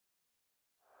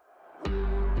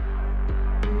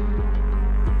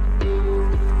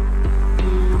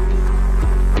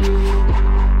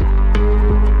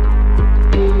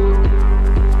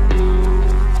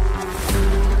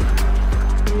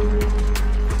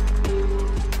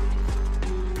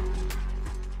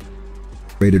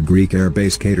Rated Greek Air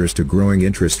Base caters to growing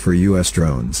interest for U.S.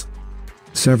 drones.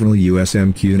 Several U.S.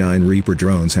 MQ-9 Reaper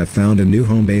drones have found a new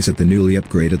home base at the newly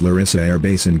upgraded Larissa Air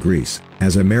Base in Greece,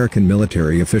 as American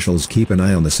military officials keep an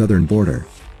eye on the southern border.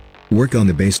 Work on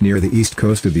the base near the east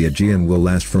coast of the Aegean will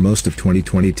last for most of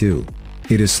 2022.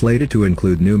 It is slated to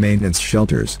include new maintenance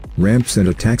shelters, ramps and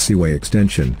a taxiway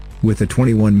extension, with a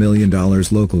 $21 million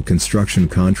local construction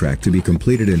contract to be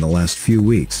completed in the last few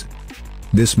weeks.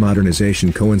 This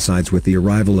modernization coincides with the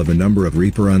arrival of a number of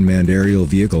Reaper unmanned aerial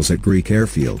vehicles at Greek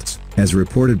airfields, as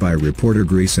reported by Reporter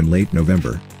Greece in late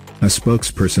November. A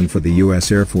spokesperson for the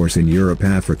U.S. Air Force in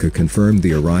Europe-Africa confirmed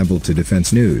the arrival to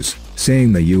Defense News,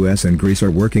 saying the U.S. and Greece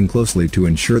are working closely to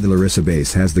ensure the Larissa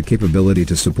base has the capability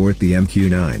to support the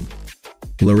MQ-9.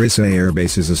 Larissa Air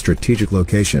Base is a strategic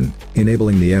location,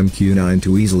 enabling the MQ-9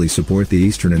 to easily support the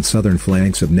eastern and southern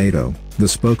flanks of NATO, the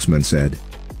spokesman said.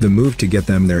 The move to get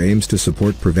them there aims to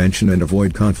support prevention and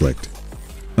avoid conflict.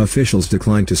 Officials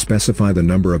declined to specify the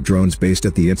number of drones based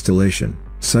at the installation,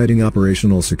 citing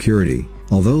operational security,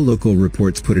 although local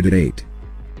reports put it at 8.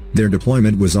 Their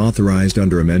deployment was authorized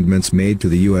under amendments made to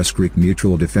the U.S.-Greek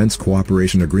Mutual Defense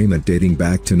Cooperation Agreement dating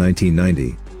back to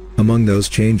 1990. Among those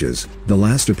changes, the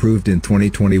last approved in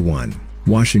 2021,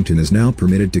 Washington is now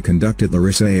permitted to conduct at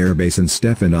Larissa Air Base and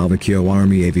Stefanovikio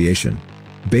Army Aviation.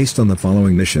 Based on the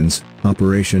following missions: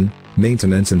 operation,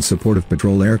 maintenance and support of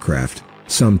patrol aircraft,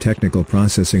 some technical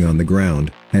processing on the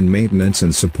ground, and maintenance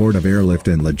and support of airlift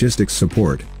and logistics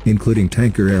support, including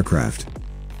tanker aircraft.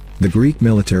 The Greek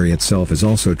military itself is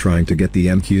also trying to get the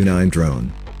MQ-9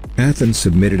 drone. Athens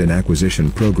submitted an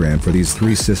acquisition program for these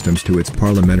three systems to its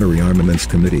Parliamentary Armaments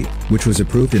Committee, which was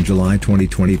approved in July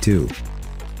 2022.